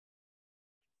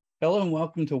Hello and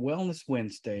welcome to Wellness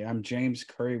Wednesday. I'm James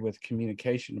Currie with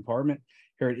Communication Department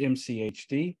here at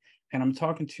MCHD, and I'm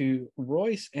talking to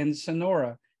Royce and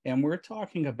Señora, and we're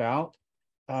talking about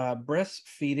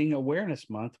Breastfeeding Awareness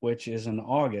Month, which is in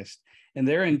August. And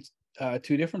they're in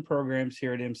two different programs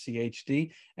here at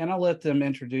MCHD, and I'll let them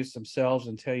introduce themselves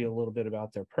and tell you a little bit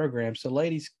about their program. So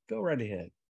ladies, go right ahead.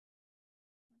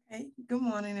 Hey, good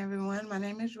morning, everyone. My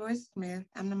name is Royce Smith.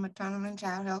 I'm the Maternal and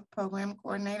Child Health Program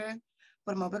Coordinator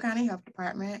for the Mobile County Health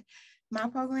Department. My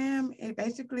program, it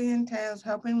basically entails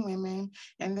helping women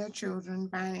and their children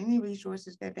find any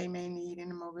resources that they may need in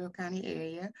the Mobile County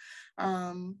area.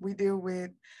 We deal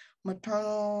with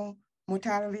maternal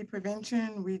mortality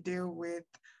prevention. We deal with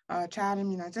child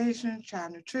immunization,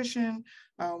 child nutrition.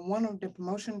 One of the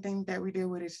promotion things that we deal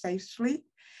with is safe sleep.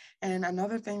 And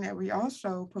another thing that we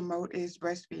also promote is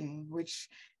breastfeeding, which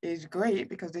is great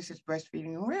because this is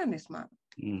Breastfeeding Awareness Month.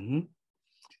 Mm-hmm.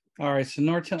 All right,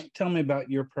 Señora, tell me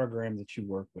about your program that you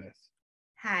work with.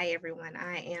 Hi, everyone.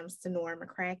 I am Señora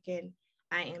McCracken.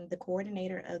 I am the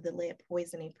coordinator of the lead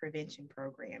poisoning prevention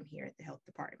program here at the health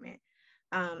department.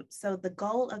 So the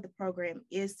goal of the program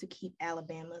is to keep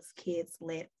Alabama's kids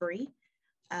lead free.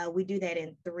 We do that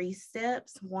in 3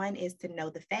 steps. One is to know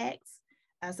the facts.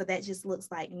 So that just looks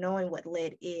like knowing what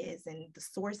lead is and the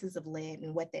sources of lead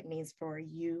and what that means for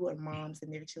you or moms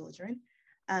and their children.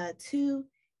 2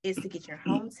 is to get your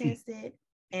home tested.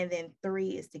 And then 3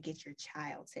 is to get your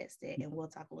child tested. And we'll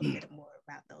talk a little bit more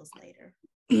about those later.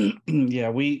 Yeah,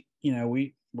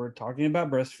 we're talking about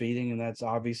breastfeeding, and that's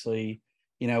obviously,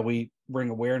 we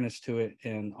bring awareness to it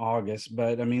in August,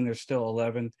 but I mean, there's still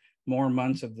 11 more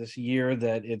months of this year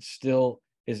that it still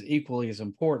is equally as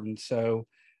important. So,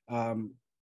 and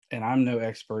I'm no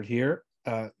expert here.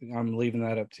 I'm leaving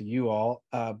that up to you all.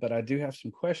 But I do have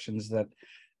some questions that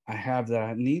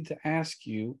I need to ask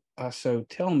you. So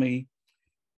tell me,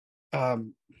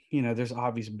 there's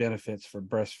obvious benefits for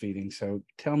breastfeeding. So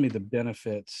tell me the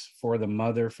benefits for the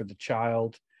mother, for the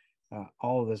child,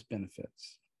 all of those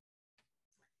benefits.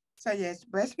 So yes,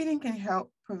 breastfeeding can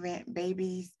help prevent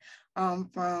babies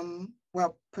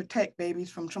protect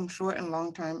babies from some short and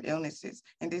long-term illnesses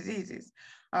and diseases.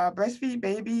 Breastfeed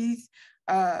babies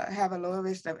have a lower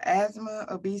risk of asthma,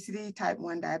 obesity, type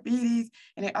 1 diabetes,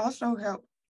 and it also helps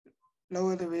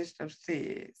lower the risk of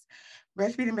SIDS.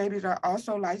 Breastfeeding babies are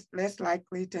also less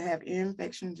likely to have ear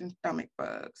infections and stomach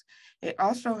bugs. It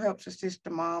also helps assist the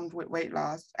moms with weight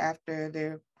loss after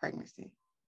their pregnancy.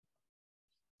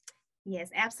 Yes,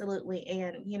 absolutely.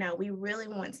 And, we really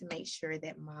want to make sure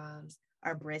that moms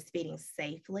are breastfeeding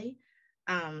safely.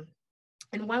 And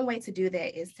one way to do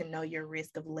that is to know your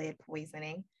risk of lead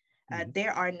poisoning.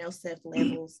 There are no safe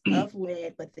levels of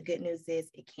lead, but the good news is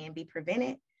it can be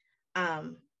prevented.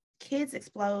 Kids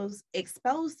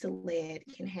exposed to lead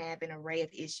can have an array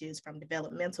of issues from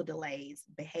developmental delays,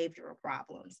 behavioral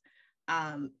problems,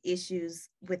 issues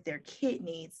with their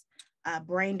kidneys,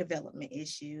 brain development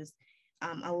issues,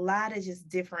 a lot of just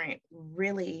different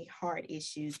really hard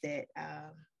issues that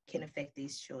can affect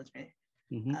these children.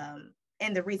 Mm-hmm.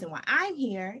 And the reason why I'm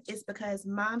here is because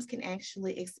moms can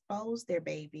actually expose their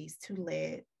babies to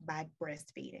lead by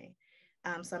breastfeeding.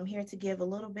 So I'm here to give a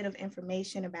little bit of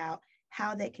information about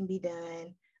how that can be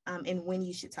done and when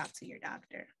you should talk to your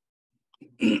doctor.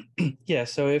 Yeah.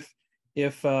 So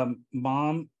if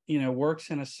mom, works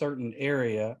in a certain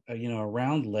area,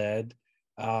 around lead,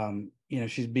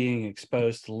 she's being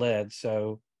exposed to lead.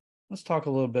 So let's talk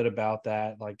a little bit about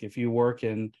that. Like if you work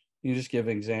in, you just give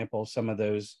an example of some of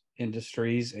those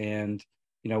industries and,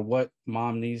 what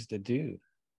mom needs to do.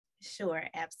 Sure,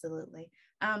 absolutely.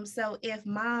 So if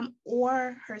mom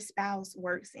or her spouse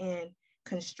works in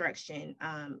construction,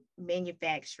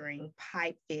 manufacturing,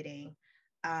 pipe fitting,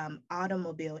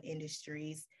 automobile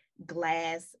industries,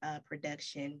 glass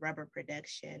production, rubber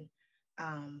production,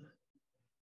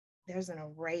 there's an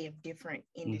array of different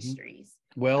industries.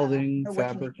 Welding,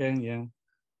 fabricating, yeah.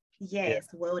 Yes,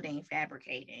 welding,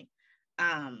 fabricating.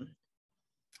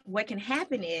 What can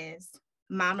happen is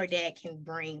mom or dad can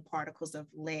bring particles of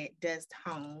lead dust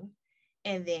home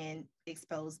and then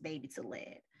expose baby to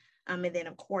lead. And then,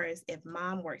 of course, if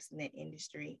mom works in that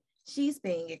industry, she's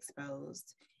being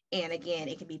exposed. And again,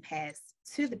 it can be passed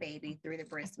to the baby through the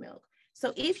breast milk.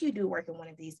 So if you do work in one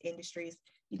of these industries,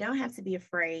 you don't have to be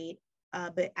afraid.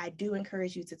 But I do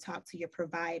encourage you to talk to your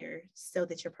provider so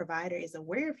that your provider is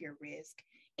aware of your risk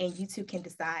and you two can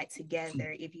decide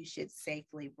together if you should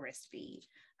safely breastfeed.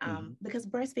 Because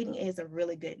breastfeeding is a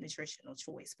really good nutritional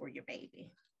choice for your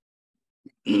baby.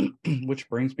 Which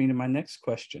brings me to my next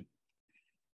question.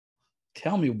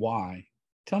 Tell me why.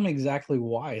 Tell me exactly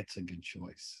why it's a good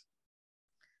choice.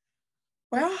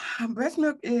 Well, Breast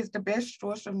milk is the best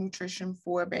source of nutrition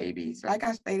for babies. Like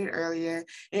I stated earlier,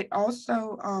 it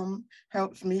also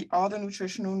helps meet all the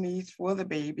nutritional needs for the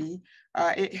baby.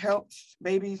 It helps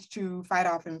babies to fight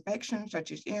off infections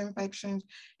such as ear infections.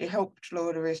 It helps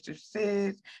lower the risk of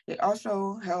SIDS. It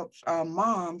also helps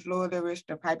moms lower the risk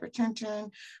of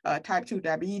hypertension, type 2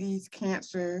 diabetes,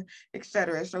 cancer,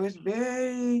 etc. So it's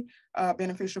very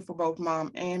beneficial for both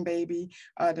mom and baby.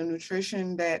 The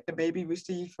nutrition that the baby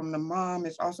receives from the mom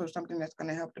is also something that's going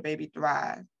to help the baby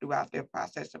thrive throughout their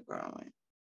process of growing.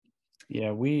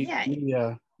 Yeah, we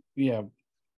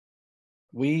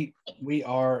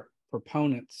are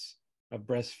proponents of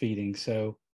breastfeeding.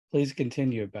 So please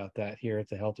continue about that here at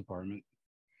the health department.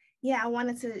 Yeah, I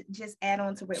wanted to just add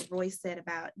on to what Royce said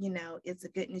about, it's a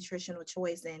good nutritional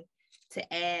choice, and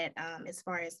to add as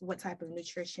far as what type of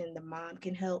nutrition the mom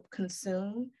can help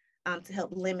consume to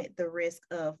help limit the risk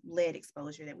of lead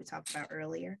exposure that we talked about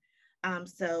earlier.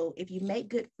 So if you make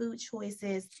good food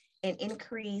choices and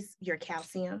increase your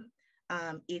calcium,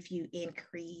 if you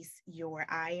increase your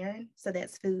iron, so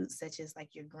that's foods such as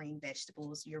like your green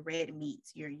vegetables, your red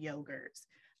meats, your yogurts,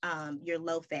 your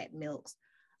low-fat milks,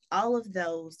 all of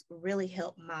those really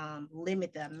help mom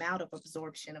limit the amount of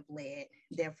absorption of lead.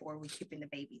 Therefore, we're keeping the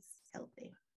babies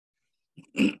healthy.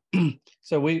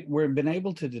 So we've been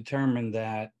able to determine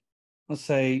that, let's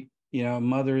say, a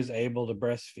mother is able to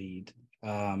breastfeed.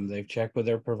 They've checked with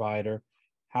their provider.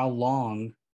 How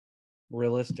long,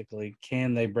 realistically,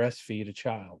 can they breastfeed a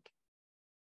child?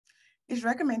 It's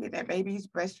recommended that babies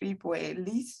breastfeed for at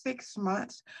least 6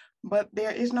 months, but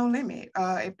there is no limit.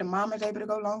 If the mom is able to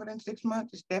go longer than 6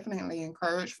 months, it's definitely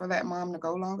encouraged for that mom to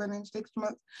go longer than 6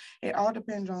 months. It all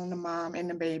depends on the mom and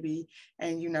the baby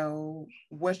and,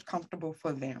 what's comfortable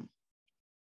for them.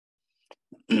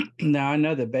 Now, I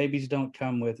know that babies don't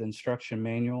come with instruction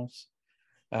manuals.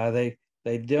 They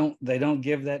don't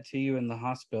give that to you in the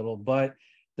hospital, but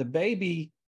the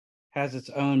baby has its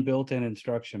own built-in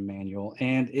instruction manual,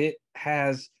 and it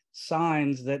has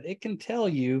signs that it can tell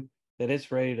you that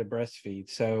it's ready to breastfeed.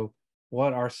 So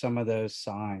what are some of those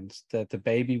signs that the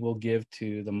baby will give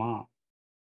to the mom?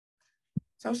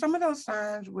 So some of those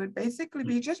signs would basically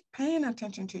be just paying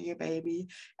attention to your baby.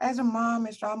 As a mom,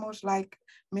 it's almost like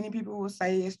many people will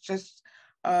say it's just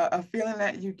a feeling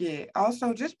that you get.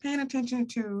 Also, just paying attention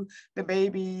to the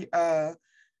baby,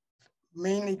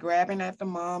 mainly grabbing at the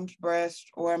mom's breast,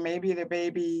 or maybe the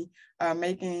baby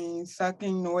making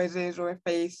sucking noises or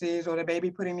faces, or the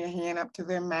baby putting their hand up to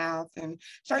their mouth, and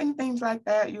certain things like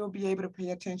that you'll be able to pay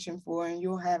attention for, and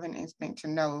you'll have an instinct to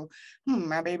know,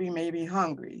 my baby may be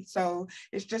hungry. So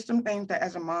it's just some things that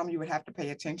as a mom you would have to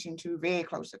pay attention to, very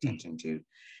close attention to.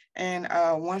 And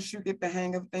once you get the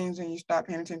hang of things and you start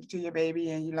paying attention to your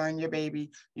baby and you learn your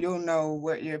baby, you'll know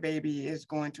what your baby is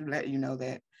going to let you know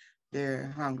that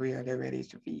they're hungry or they're ready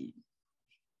to feed.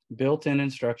 Built-in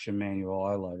instruction manual.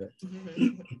 I love it.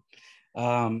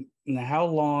 Now, how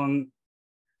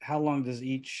long does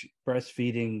each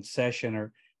breastfeeding session,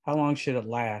 or how long should it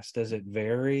last? Does it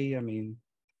vary? I mean,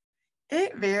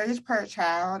 it varies per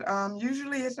child.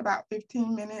 Usually it's about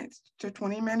 15 minutes to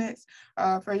 20 minutes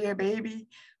for your baby.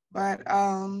 But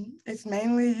it's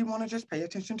mainly you want to just pay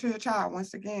attention to your child.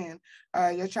 Once again,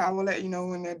 your child will let you know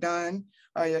when they're done.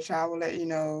 Your child will let you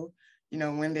know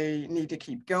when they need to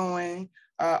keep going.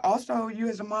 Also, you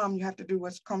as a mom, you have to do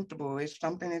what's comfortable. If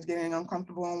something is getting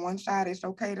uncomfortable on one side, it's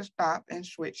okay to stop and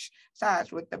switch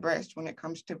sides with the breast when it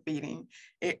comes to feeding.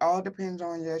 It all depends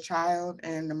on your child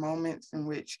and the moments in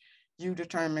which you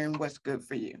determine what's good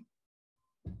for you.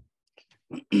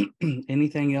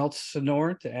 Anything else,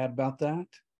 Señora, to add about that?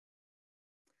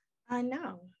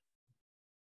 No.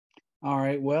 All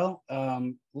right. Well,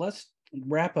 let's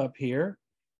wrap up here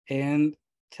and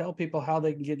tell people how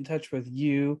they can get in touch with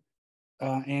you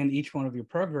and each one of your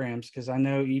programs, because I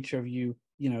know each of you,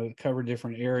 cover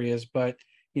different areas, but,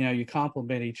 you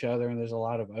complement each other, and there's a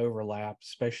lot of overlap,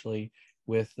 especially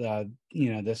with,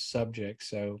 this subject.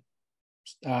 So,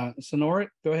 Señora,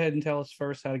 go ahead and tell us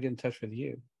first how to get in touch with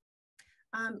you.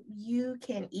 You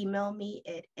can email me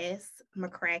at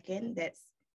McCracken, that's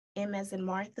M as in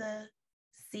Martha,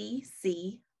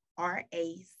 CCRACKEN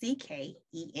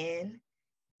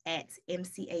at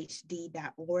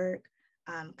MCHD.org.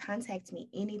 Contact me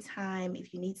anytime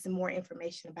if you need some more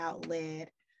information about lead.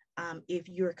 If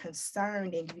you're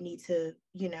concerned and you need to,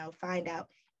 find out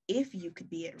if you could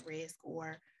be at risk,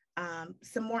 or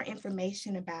some more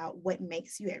information about what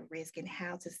makes you at risk and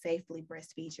how to safely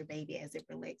breastfeed your baby as it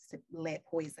relates to lead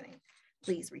poisoning,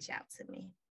 please reach out to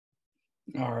me.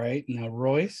 All right. Now,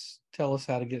 Royce, tell us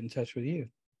how to get in touch with you.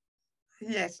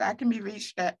 Yes, I can be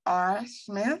reached at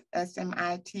rsmith,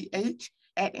 SMITH,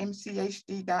 at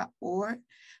mchd.org.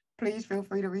 Please feel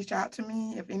free to reach out to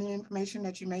me if any information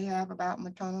that you may have about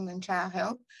maternal and child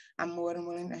health. I'm more than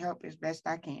willing to help as best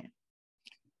I can.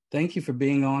 Thank you for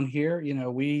being on here. You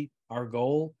know, our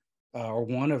goal, or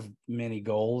one of many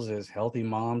goals, is healthy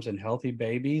moms and healthy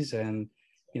babies. And,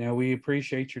 you know, we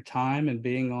appreciate your time and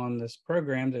being on this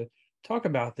program to talk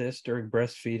about this during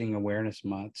Breastfeeding Awareness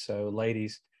Month. So,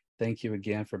 ladies, thank you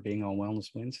again for being on Wellness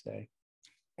Wednesday.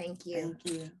 Thank you. Thank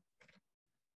you.